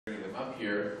up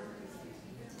here,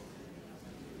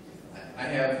 I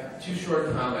have two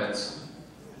short comments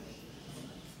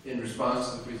in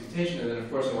response to the presentation, and then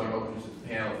of course I want to open it to the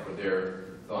panel for their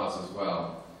thoughts as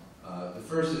well. The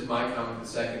first is my comment, the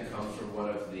second comes from one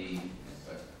of the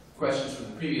questions from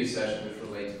the previous session which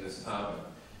relate to this topic.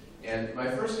 And my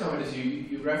first comment is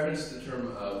you referenced the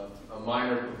term of a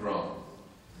minor pogrom.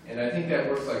 And I think that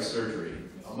works like surgery.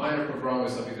 A minor pogrom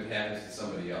is something that happens to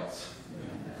somebody else.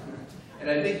 And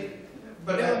I think,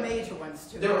 but there were major ones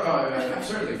too. There were,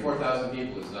 certainly 4,000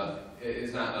 people is nothing.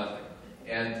 Is not nothing.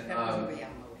 And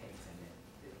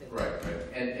right.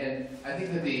 And I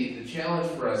think that the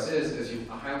challenge for us is, as you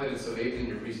highlighted so ably in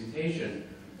your presentation,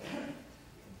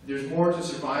 there's more to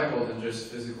survival than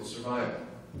just physical survival.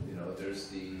 You know, there's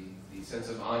the sense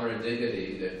of honor and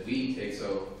dignity that we take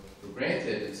so for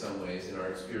granted in some ways in our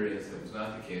experience that was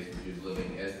not the case for Jews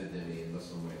living as the dhimmi in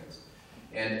Muslim lands.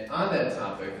 And on that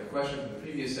topic, a question from the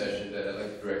previous session that I'd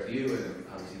like to direct to you, and then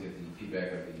obviously get the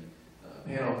feedback of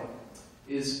the panel,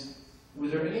 is were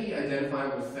there any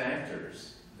identifiable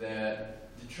factors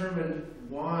that determined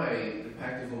why the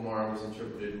Pact of Lamar was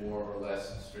interpreted more or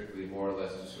less strictly, more or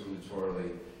less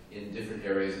discriminatorily in different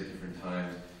areas at different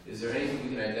times? Is there anything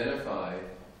we can identify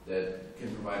that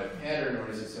can provide a pattern, or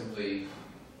is it simply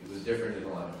it was different in a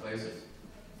lot of places?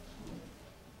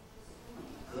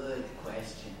 Good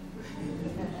question.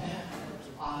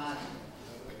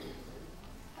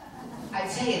 I'd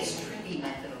say it's tricky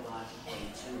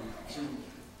methodologically to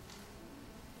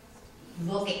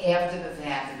look after the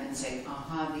fact and then say,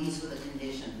 these were the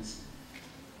conditions.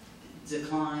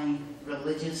 Decline,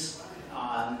 religious,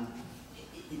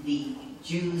 the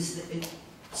Jews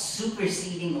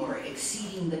superseding or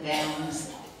exceeding the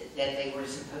bounds that they were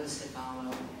supposed to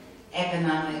follow,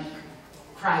 economic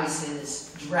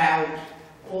crisis, drought,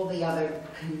 all the other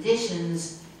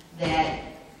conditions that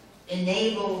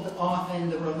enabled often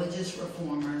the religious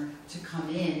reformer to come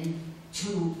in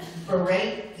to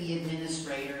berate the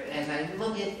administrator. As I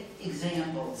look at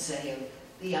examples, say, of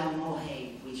the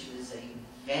Almohade, which was a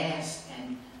vast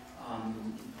and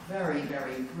very,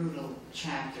 very brutal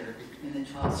chapter in the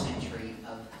 12th century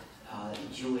of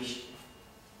Jewish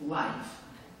life,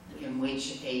 in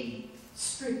which a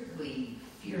strictly,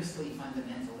 fiercely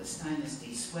fundamentalist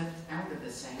dynasty swept out of the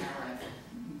Sahara,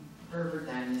 Berber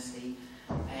dynasty,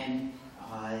 and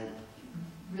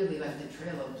really left a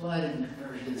trail of blood and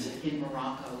conversions in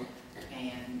Morocco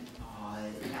and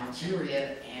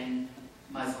Algeria and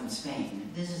Muslim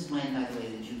Spain. This is when, by the way,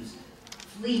 the Jews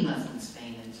flee Muslim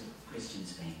Spain into Christian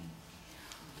Spain.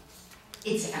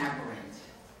 It's aberrant.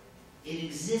 It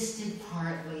existed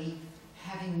partly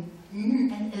having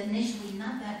initially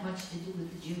not that much to do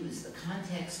with the Jews. The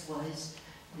context was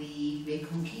the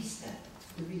Reconquista,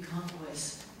 the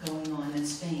reconquest going on in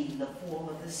Spain, the fall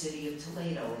of the city of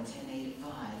Toledo in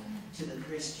 1085 to the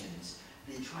Christians,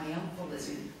 the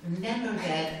triumphalism. Remember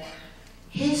that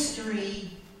history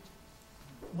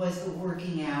was the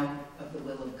working out of the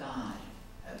will of God.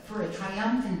 For a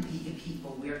triumphant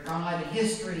people where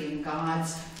history and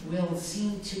God's will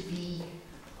seem to be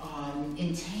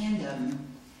in tandem,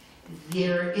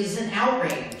 there is an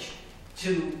outrage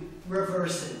to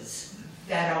reverses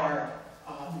that are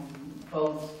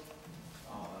both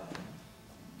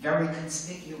very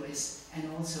conspicuous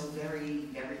and also very,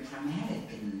 very dramatic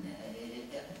and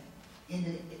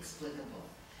inexplicable.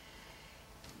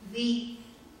 The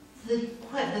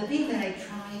thing that I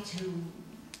try to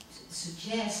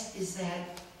suggest is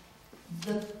that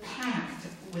the pact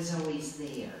was always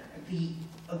there. The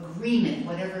agreement,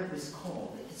 whatever it was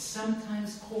called, it's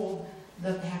sometimes called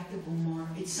the Pact of Lamar,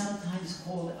 it's sometimes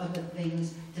called other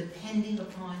things depending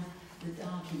upon the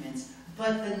documents.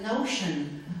 But the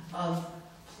notion of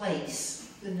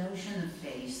place, the notion of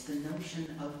face, the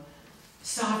notion of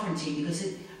sovereignty, because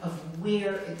of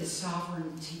where the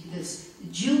sovereignty, this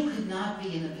Jew could not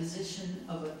be in a position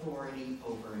of authority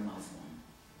over a Muslim.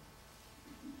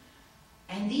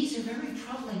 And these are very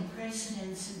troubling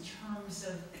precedents in terms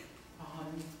of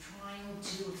trying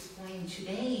to explain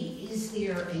today, is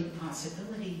there a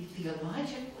possibility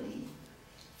theologically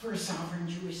for a sovereign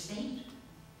Jewish state?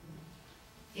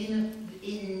 In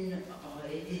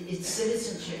its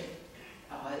citizenship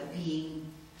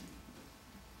being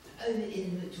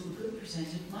to a good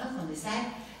percentage Muslim, is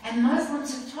that, and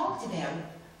Muslims have talked about,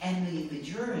 and the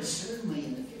jurists certainly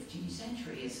in the 15th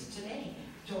century as of today,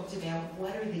 talked about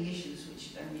what are the issues,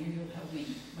 which Amir, you'll help me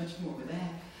much more with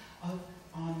that, of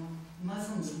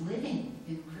Muslims living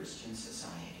in Christian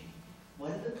society.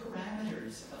 What are the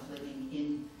parameters of living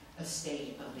in a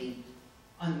state of the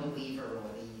unbeliever or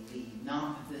the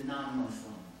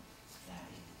non-Muslim?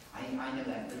 I know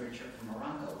that literature from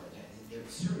Morocco, but there's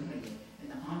certainly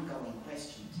an ongoing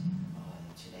question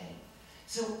today.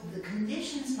 So the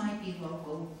conditions might be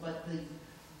local, but the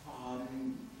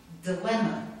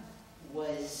dilemma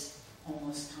was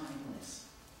almost timeless.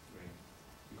 Great.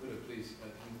 You could have please,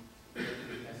 can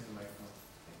you pass the microphone?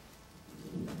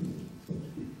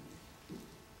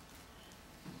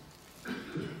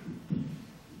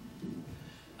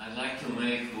 I'd like to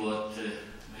make what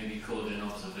may be called an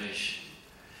observation,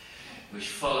 which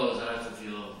follows out of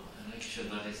your lecture,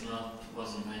 but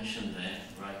wasn't mentioned there,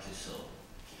 rightly so.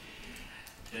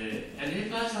 And it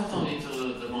applies not only to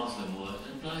the Muslim world,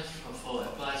 it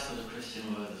applies to the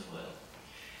Christian world as well.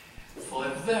 For a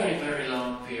very, very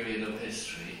long period of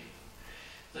history,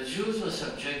 the Jews were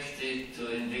subjected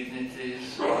to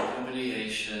indignities,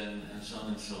 humiliation, and so on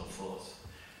and so forth,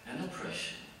 and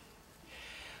oppression.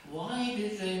 Why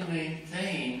did they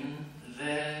maintain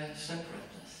their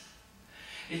separateness?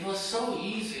 It was so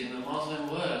easy in the Muslim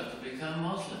world to become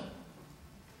Muslim.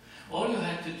 All you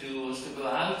had to do was to go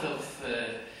out of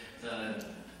the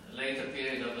later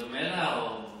period of the Mela or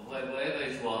wherever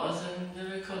it was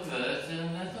and convert,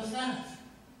 and that was that.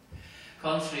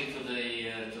 Contrary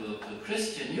to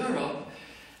Christian Europe,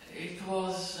 it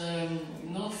was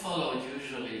not followed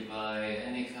usually by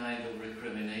any kind of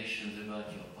recriminations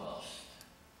about your past.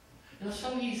 It was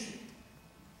so easy.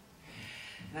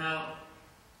 Now,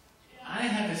 I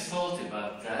have a thought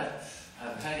about that.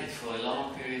 I've had it for a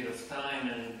long period of time,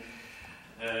 and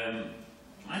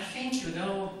I think,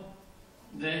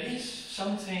 there is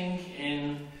something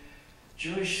in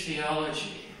Jewish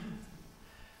theology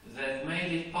that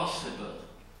made it possible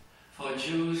for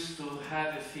Jews to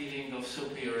have a feeling of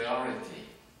superiority.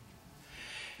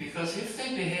 Because if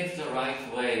they behaved the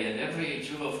right way, and every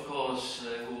Jew, of course,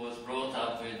 who was brought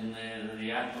up in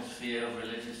the atmosphere of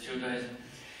religious Judaism,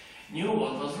 knew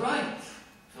what was right,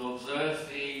 to observe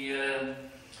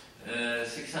the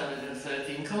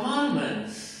 613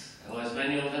 commandments, or as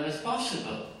many of them as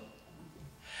possible.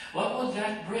 What would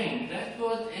that bring? That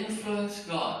would influence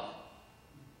God.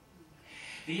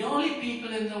 The only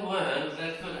people in the world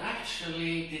that could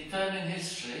actually determine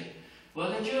history were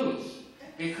the Jews,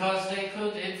 because they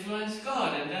could influence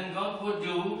God, and then God would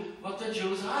do what the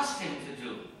Jews asked him to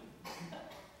do.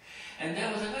 And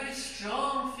there was a very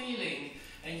strong feeling,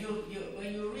 and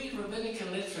when you read rabbinical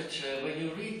literature, when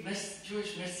you read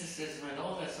Jewish mysticism and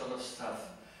all that sort of stuff,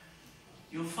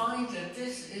 you find that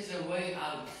this is a way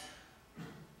out.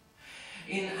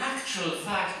 In actual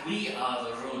fact, we are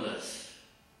the rulers.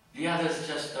 The others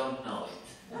just don't know it.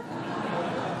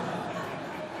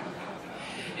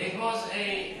 It was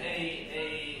a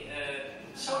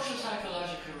social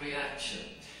psychological reaction.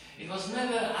 It was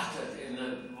never uttered in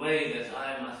the way that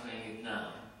I am uttering it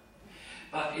now.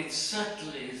 But it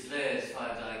certainly is there as far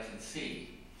as I can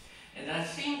see. And I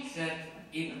think that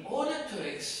in order to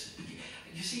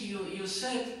you see, you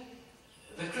said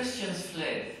the Christians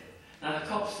fled. Now the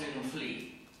Copts didn't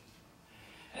flee.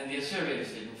 And the Assyrians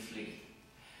didn't flee.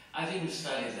 I didn't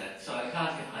study that, so I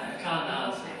can't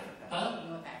answer.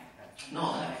 Huh?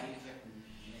 North Africa.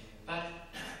 But,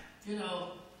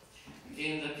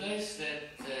 in the place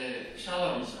that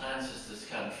Shalom's ancestors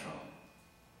come from,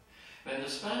 when the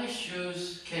Spanish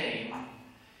Jews came,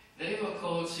 they were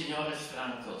called Señores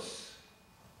Francos.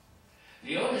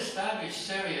 The old established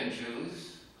Syrian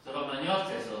Jews, the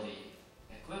Romagnotes, or the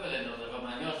equivalent of the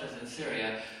Romagnotes in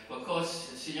Syria, were called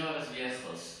Señores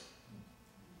Viejos.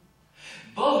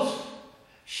 Both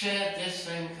shared this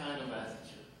same kind of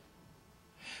attitude.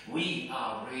 We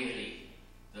are really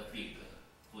the people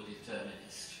who determine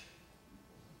history.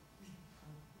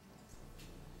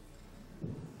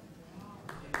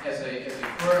 As a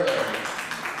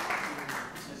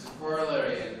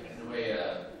corollary, in a way,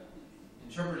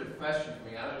 interpretive question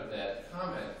coming out of that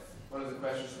comment, one of the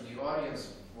questions from the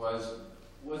audience was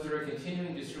there a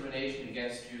continuing discrimination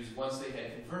against Jews once they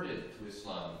had converted to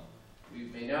Islam? We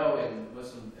may know in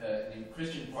the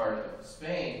Christian part of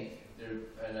Spain,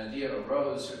 an idea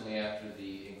arose certainly after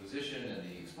the Inquisition and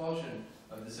the expulsion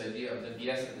of this idea of the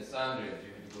Diesta de Sangre. You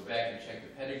had to go back and check the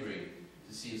pedigree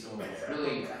to see if someone was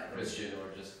really Christian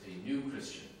or just a new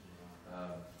Christian.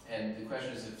 And the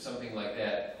question is if something like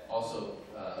that also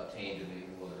obtained in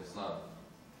the world of Islam.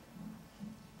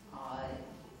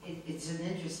 It's an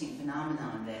interesting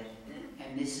phenomenon that,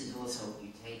 and this is also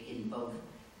you take in both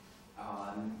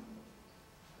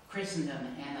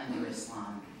Christendom and under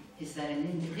Islam, is that an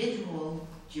individual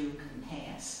Jew can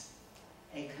pass.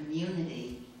 A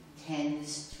community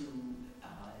tends to,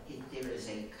 if there is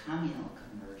a communal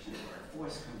conversion or a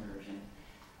forced conversion,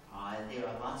 there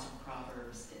are lots of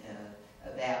proverbs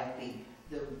about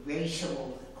the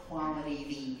racial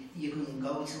equality, you can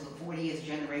go to the 40th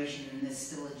generation and is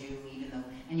still a Jew, even though,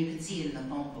 and you can see it in the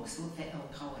phone books. Look at El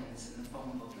Cohen's in the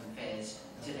phone book of Fez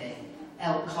today.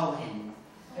 El Cohen.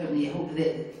 I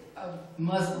mean,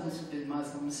 Muslims have been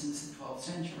Muslims since the 12th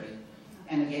century.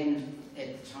 And again,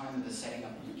 at the time of the setting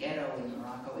up of the ghetto in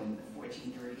Morocco in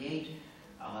 1438,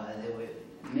 there were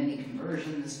many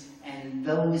conversions, and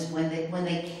those, when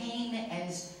they came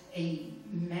as a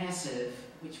massive,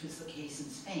 which was the case in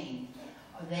Spain,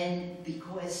 then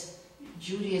because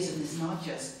Judaism is not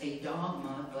just a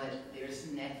dogma, but there's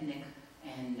an ethnic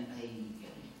and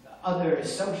other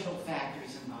social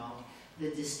factors involved, the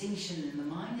distinction in the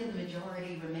mind of the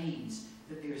majority remains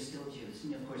that they're still Jews.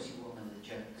 And of course, you all know the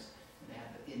jokes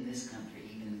that in this country,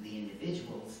 even the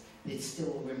individuals, it's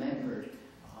still remembered,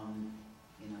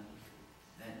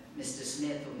 that Mr.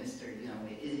 Smith or Mr.,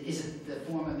 is it the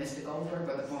former Mr. Goldberg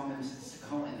or the former Mr.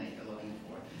 Cohen that you're looking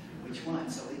for? Which one?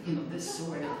 So, this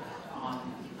sort of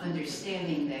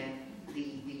understanding that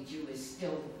the Jew is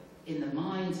still, in the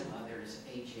minds of others,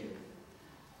 a Jew.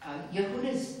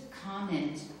 Yehuda's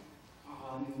comment,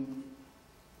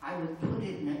 I would put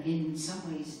it in some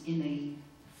ways in a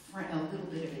little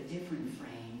bit of a different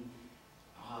frame,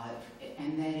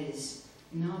 and that is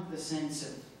not the sense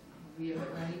of we have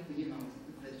it right, that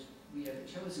we have it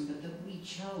chosen, but that we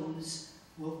chose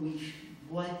what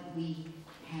we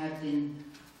have been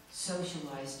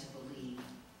socialized to believe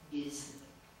is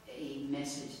a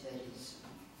message that is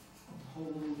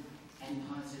whole and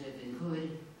positive and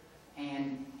good,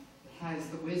 and has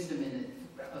the wisdom in it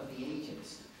of the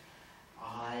ages.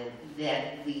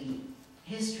 That the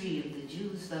history of the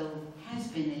Jews, though, has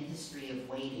been a history of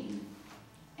waiting,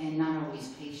 and not always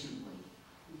patiently.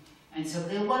 And so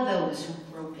there were those who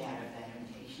broke out of that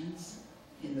impatience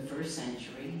in the 1st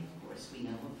century. Of course, we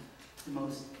know of the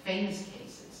most famous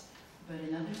cases, but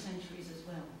in other centuries as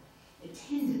well. It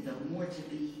tended, though, more to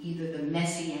be either the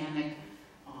messianic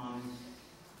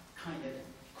kind of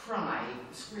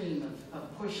scream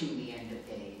of pushing the end of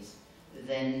days,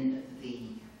 than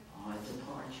the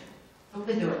departure. But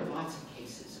there are lots of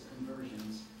cases of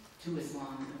conversions to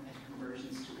Islam and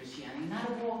conversions to Christianity, not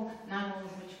all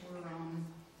of which were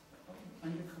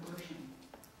under coercion.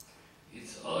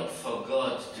 It's odd for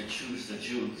God to choose the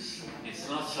Jews. It's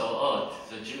not so odd.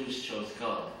 The Jews chose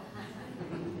God.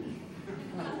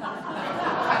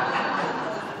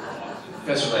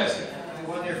 Professor Lasky. I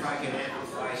wonder if I can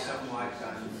amplify somewhat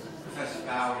on Professor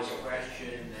Bauer's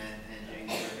question and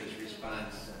James Gerber's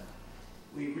response.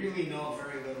 We really know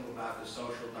very little about the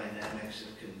social dynamics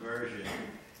of conversion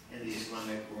in the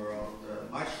Islamic world,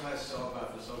 much less so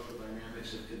about the social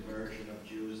dynamics of conversion of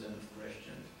Jews and of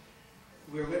Christians.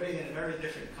 We're living in a very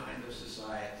different kind of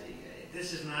society.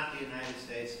 This is not the United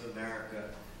States of America,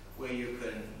 where you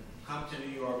can come to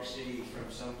New York City from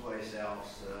someplace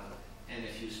else, and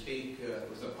if you speak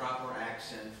with a proper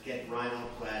accent, get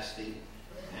rhinoplasty,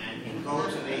 and go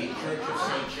to the Church of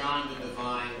St. John the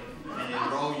Divine and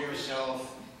enroll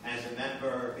yourself as a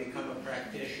member, become a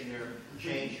practitioner,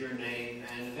 change your name,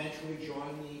 and eventually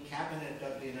join the cabinet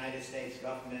of the United States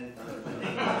government under the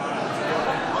name of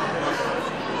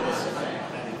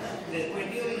we're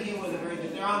dealing here with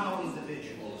there are no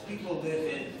individuals. People live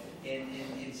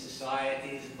in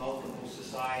societies, multiple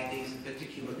societies, in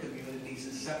particular communities,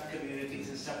 and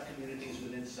subcommunities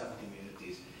within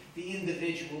subcommunities. The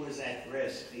individual is at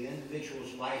risk. The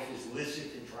individual's life is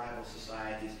licit in tribal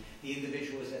societies. The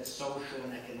individual is at social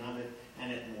and economic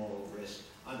and at moral risk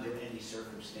under any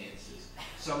circumstances.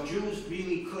 So Jews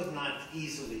really could not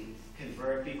easily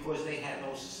convert because they had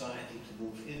no society to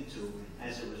move into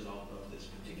as a result of this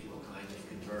particular kind of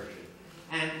conversion.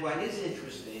 And what is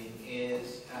interesting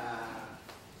is, I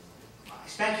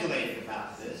speculated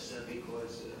about this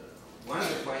because one of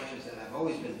the questions that I've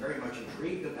always been very much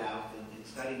intrigued about in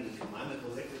studying the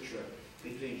polemical literature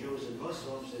between Jews and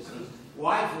Muslims is the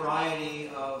wide variety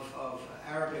of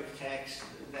Arabic texts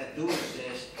that do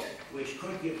exist, which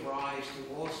could give rise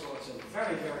to all sorts of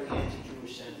very, very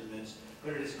anti-Jewish sentiments,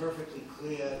 but it is perfectly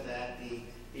clear that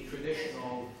the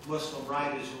traditional Muslim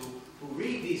writers who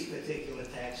read these particular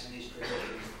texts and these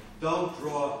traditions don't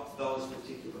draw those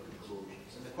particular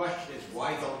conclusions. And the question is,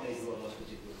 why don't they draw those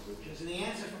particular conclusions? And the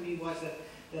answer for me was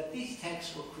that these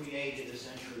texts were created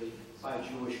essentially by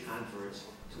Jewish converts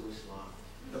to Islam.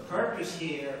 The purpose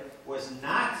here was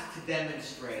not to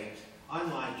demonstrate,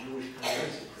 unlike Jewish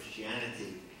converts to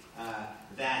Christianity,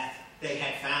 that they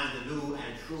had found a new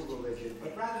and true religion,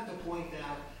 but rather to point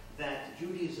out that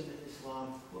Judaism and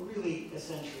Islam were really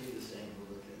essentially the same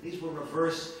religion. These were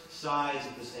reverse sides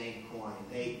of the same coin.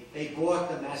 They brought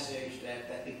the message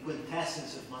that the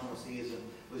quintessence of monotheism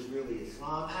was really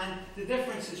Islam, and the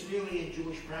difference is really in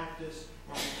Jewish practice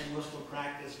and Muslim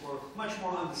practice were much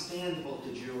more understandable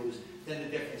to Jews than the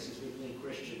differences between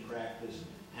Christian practice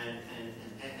and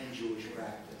Jewish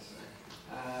practice.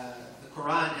 The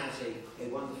Quran has a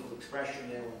wonderful expression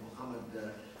there when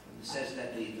Muhammad says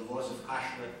that the laws of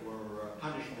kashrut were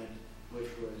punishment which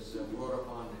was brought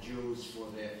upon the Jews for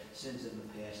their sins in the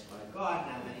past by God.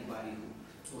 Now anybody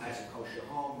who has a kosher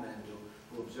home and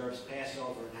who observes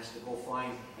Passover and has to go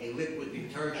find a liquid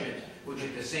detergent, which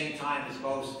at the same time is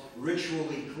both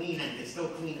ritually clean and can still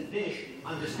clean a dish,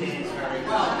 understands very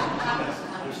well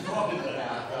what he's talking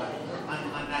about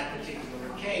on that particular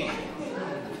occasion.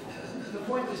 The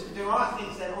point is, there are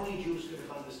things that only Jews could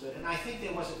have understood, and I think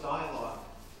there was a dialogue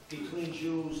between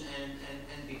Jews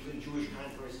and between Jewish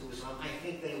converts to Islam. I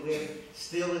think they lived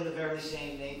still in the very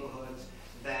same neighborhoods,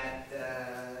 that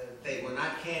they were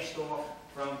not cast off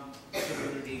from the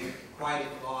community quite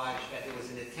at large, that there was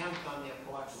an attempt on their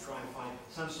part to try and find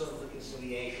some sort of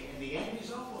reconciliation. And the end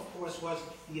result, of course, was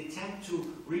the attempt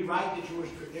to rewrite the Jewish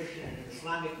tradition in an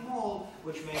Islamic mold,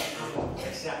 which made it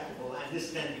unacceptable. And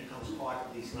this then becomes part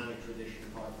of the Islamic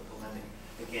tradition, part of the polemic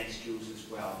against Jews as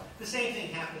well. The same thing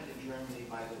happened in Germany,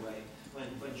 by the way,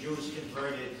 when Jews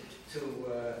converted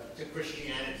to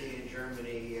Christianity in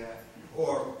Germany,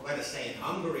 or let us say in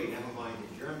Hungary, never mind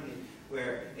in Germany,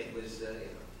 where it was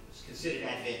considered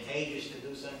advantageous to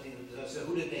do something. So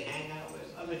who did they hang out with?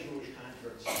 Other Jewish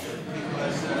converts.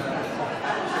 Because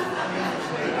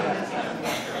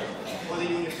or the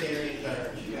Unitarian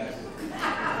Church, yes.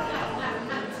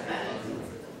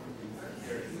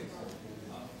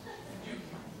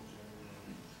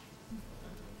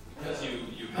 Because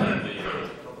you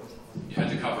had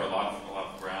to cover a lot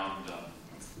of ground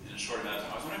in a short amount of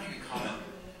time. I was wondering if you could comment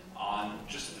on,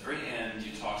 just at the very end,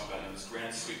 you talked about in this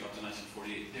grand sweep up to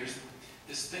 1948, there's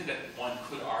this thing that one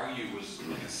could argue was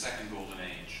like a second golden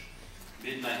age,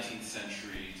 mid-19th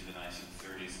century to the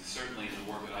 1930s, and certainly in the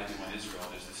work that I do on Israel,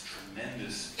 there's this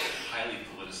tremendous, highly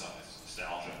politicized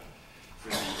nostalgia for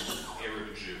the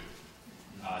Arab Jew.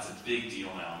 It's a big deal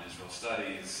now in Israel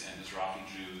studies, and Mizrahi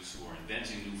Jews who are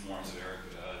inventing new forms of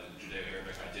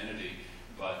Judeo-Arabic identity.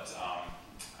 But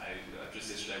just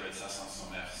yesterday I read Sassan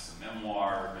Somech's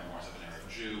Memoirs of an Arab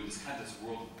Jew. This kind of this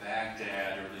world of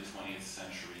Baghdad, early 20th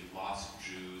century, lots of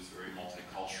Jews, very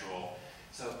multicultural.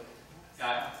 So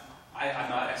I'm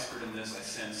not expert in this. I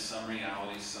sense some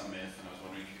reality, some myth, and I was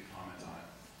wondering if you could comment on it.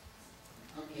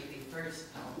 Okay,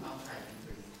 first, I'll try to be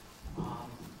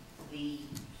brief.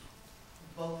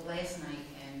 Both last night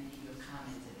and your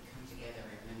comments that come together,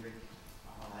 I remembered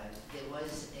there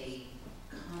was a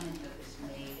comment that was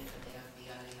made about the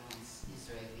Alliance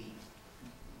Israeli,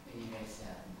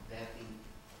 about the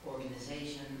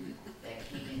organization that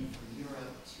came in from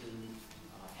Europe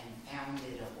and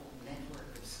founded a whole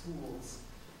network of schools,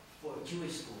 for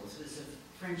Jewish schools. It was of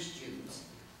French Jews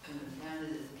who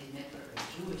founded a network of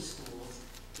Jewish schools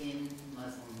in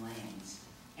Muslim lands.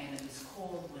 And it was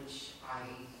called, which I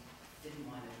didn't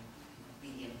want to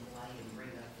be impolite and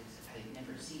bring up, because I had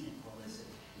never seen it called as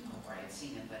or I had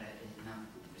seen it, but not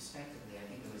respectively. I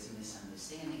think there was a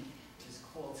misunderstanding. It was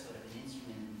called sort of an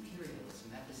instrument of imperialism.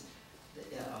 That was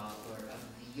or of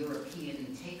the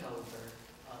European takeover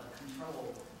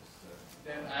control.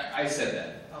 I said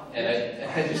that, Oh, and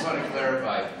I just want to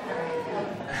clarify.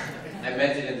 I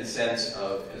meant it in the sense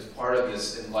of, as part of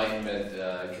this Enlightenment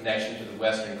connection to the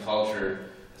Western culture,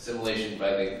 assimilation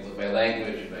by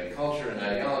language, by culture and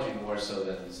ideology, more so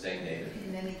than staying native.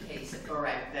 In any case,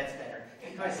 correct, that's better.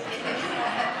 Because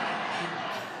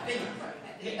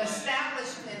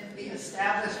the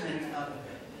establishment of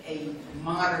a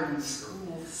modern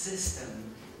school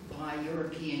system by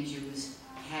European Jews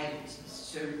had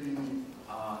certain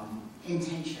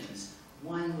intentions.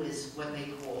 One was what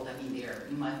they called, their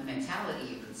mentality,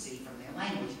 you could see from their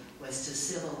language, was to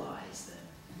civilize them.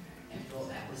 And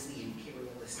that was the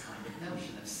imperialist kind of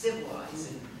notion of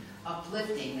civilizing,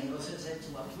 uplifting. They also said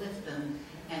to uplift them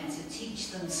and to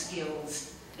teach them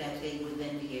skills that they would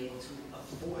then be able to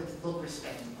afford to look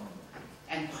respectable.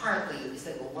 And partly it was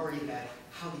they were worried about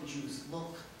how the Jews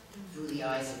look through the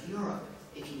eyes of Europe.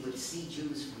 If you would see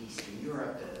Jews from Eastern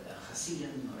Europe, the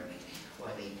Hasidim,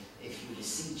 if you were to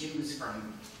see Jews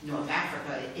from North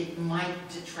Africa, it might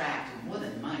detract, and more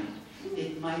than might,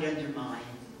 it might undermine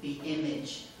the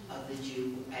image of the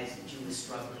Jew as the Jew is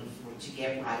struggling to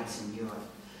get rights in Europe.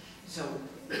 So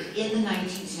in the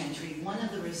 19th century, one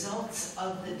of the results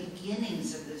of the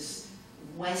beginnings of this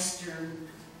Western,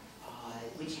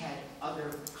 which had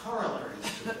other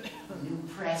corollaries to it, new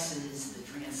presses, the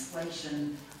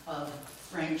translation of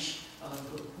French,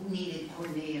 who needed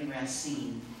Corneille and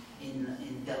Racine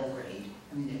in Belgrade,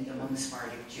 among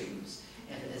Sephardic Jews.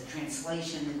 a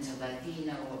translation into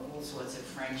Ladino of all sorts of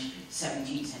French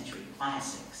 17th century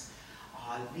classics.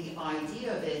 The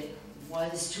idea of it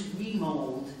was to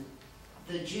remold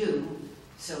the Jew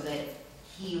so that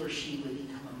he or she would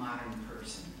become a modern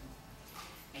person.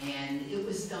 And it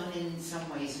was done in some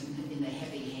ways in a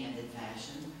heavy-handed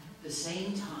fashion. At the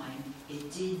same time,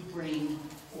 it did bring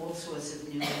all sorts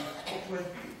of new, over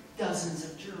dozens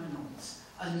of journals,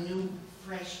 a new,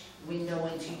 fresh window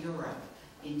into Europe,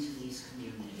 into these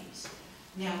communities.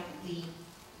 Now, the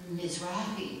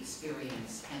Mizrahi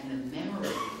experience and the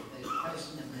memory, the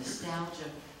question of nostalgia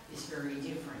is very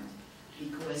different,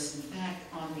 because in fact,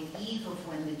 on the eve of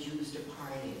when the Jews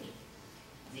departed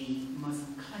the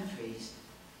Muslim countries,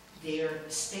 their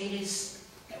status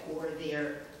or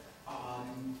their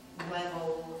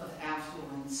level of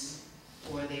affluence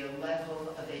or their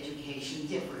level of education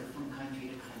differed from country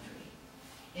to country.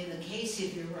 In the case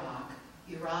of Iraq,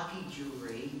 Iraqi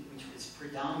Jewry, which was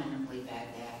predominantly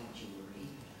Baghdadi Jewry,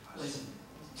 was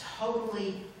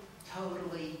totally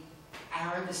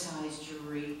Arabicized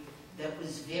Jewry that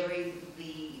was very,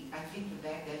 I think the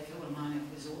Baghdad Philharmonic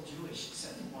was all Jewish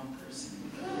except one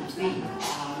person.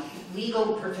 The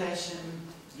legal profession,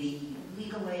 the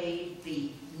legal aid,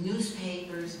 the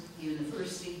newspapers, the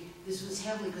university, this was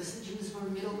heavily because the Jews were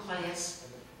middle class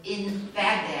in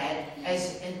Baghdad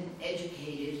as an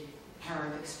educated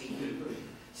Arabic-speaking group.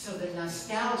 So the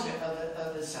nostalgia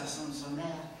of the Sasson Somer,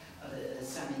 of the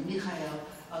Sami Mikhail,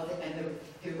 and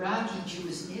the Iraqi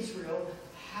Jews in Israel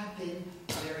have been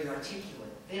very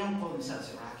articulate. They don't call themselves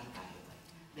Iraqi, by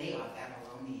the way. They are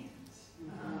Babylonians.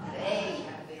 They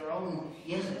have their own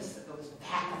yichus that goes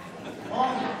back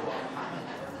long before Muhammad,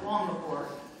 or long before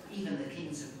even the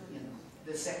kings of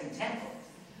the Second Temple.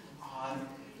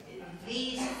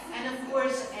 And of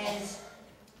course, as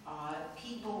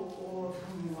people, all of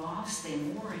whom lost their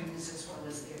moorings as well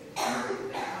as their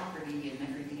property and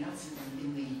everything else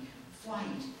in the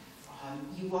flight,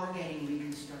 you are getting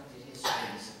reconstructed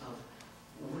histories of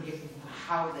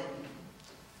how that,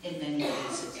 in many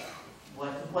cases,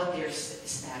 what their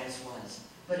status was.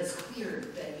 But it's clear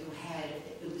that you had,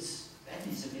 it was, that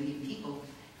means 1 million people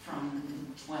from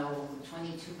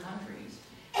 22 countries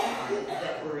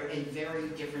that were in very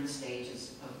different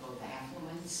stages of both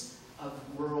affluence, of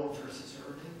rural versus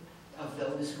urban, of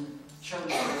those who chose to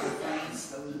go to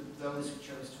France, those who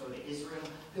chose to go to Israel.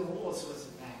 There were all sorts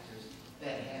of factors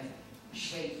that have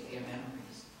shaped their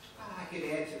memories. I could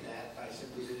add to that by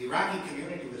simply saying the Iraqi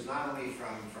community was not only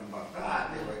from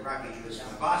Baghdad, there were Iraqi Jews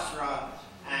from Basra,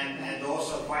 and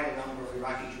also quite a number of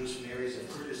Iraqi Jews from areas of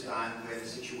Kurdistan where the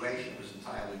situation was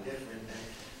entirely different.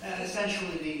 And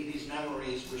essentially these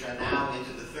memories, which are now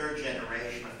into the third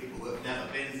generation of people who have never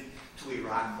been to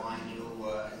Iraq, find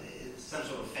some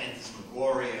sort of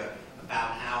phantasmagoria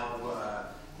about how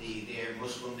their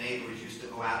Muslim neighbors used to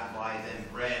go out and buy them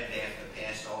bread after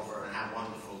Passover and how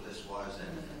wonderful this was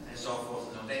and so forth.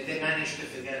 They managed to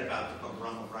forget about the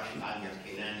pogrom of Rashid Ali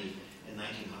al-Kailani in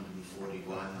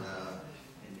 1941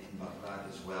 in Baghdad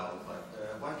as well.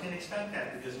 But one can expect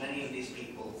that because many of these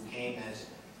people who came as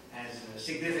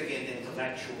significant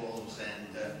intellectuals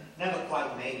and never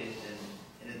quite made it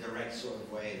in a direct sort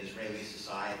of way in Israeli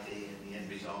society, and the end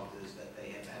result is that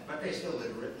they have had, but they're still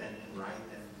literate and right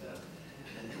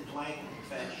and compliant and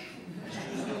fetch as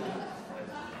Jews do.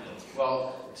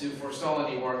 Well, to forestall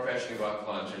any more questioning about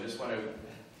lunch, I just want to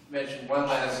mention one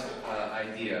last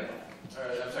idea.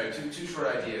 I'm sorry, two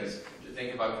short ideas to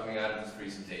think about coming out of this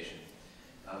presentation.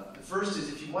 The first is,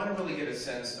 if you want to really get a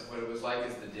sense of what it was like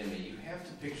as the Dhimmi, you have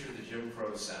to picture the Jim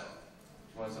Crow South.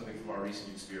 If you want something from our recent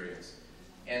experience.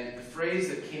 And the phrase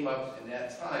that came up in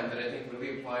that time that I think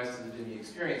really applies to the Dhimmi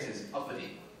experience is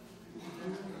uppity.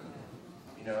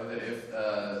 You know, that if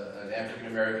an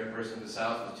African-American person in the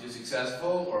South was too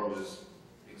successful or was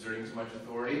exerting too much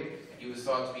authority, he was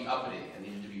thought to be uppity and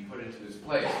needed to be put into his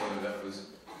place, whether that was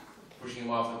pushing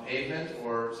him off the pavement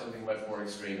or something much more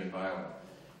extreme and violent.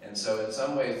 And so in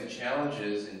some ways the challenge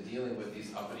is in dealing with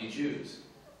these uppity Jews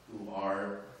who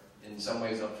are in some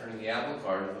ways upturning the apple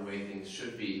cart of the way things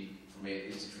should be from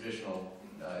a traditional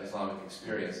Islamic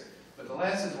experience. But the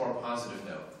last is a more positive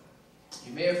note.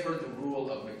 You may have heard the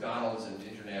rule of McDonald's in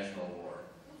international war.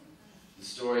 The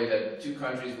story that two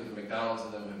countries with a McDonald's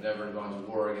in them have never gone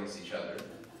to war against each other.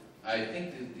 I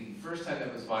think that the first time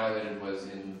that was violated was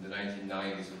in the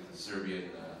 1990s with the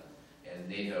Serbian and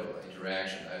NATO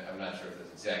interaction. I'm not sure if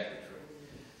that's exactly true.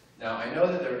 Now, I know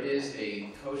that there is a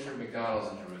kosher McDonald's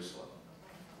in Jerusalem.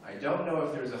 I don't know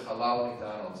if there's a halal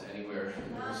McDonald's anywhere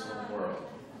in the Muslim world.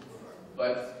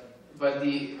 But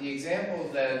the example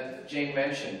that Jane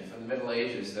mentioned from the Middle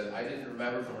Ages that I didn't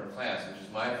remember from her class, which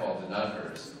is my fault and not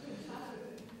hers,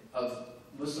 of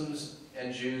Muslims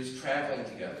and Jews traveling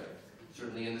together,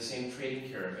 certainly in the same trading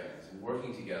caravans and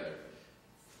working together,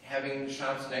 having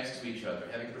shops next to each other,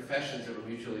 having professions that were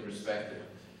mutually respected.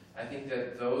 I think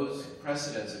that those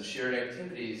precedents and shared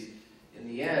activities, in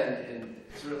the end, and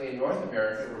certainly in North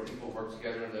America, where people work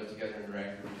together and live together and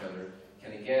interact with each other,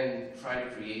 can again try to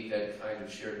create that kind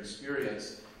of shared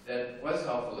experience that was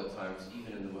helpful at times,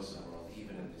 even in the Muslim world,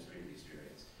 even in this previous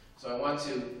periods. So I want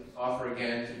to offer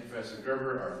again to Professor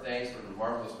Gerber our thanks for her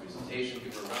marvelous presentation.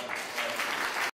 Give her a round of applause.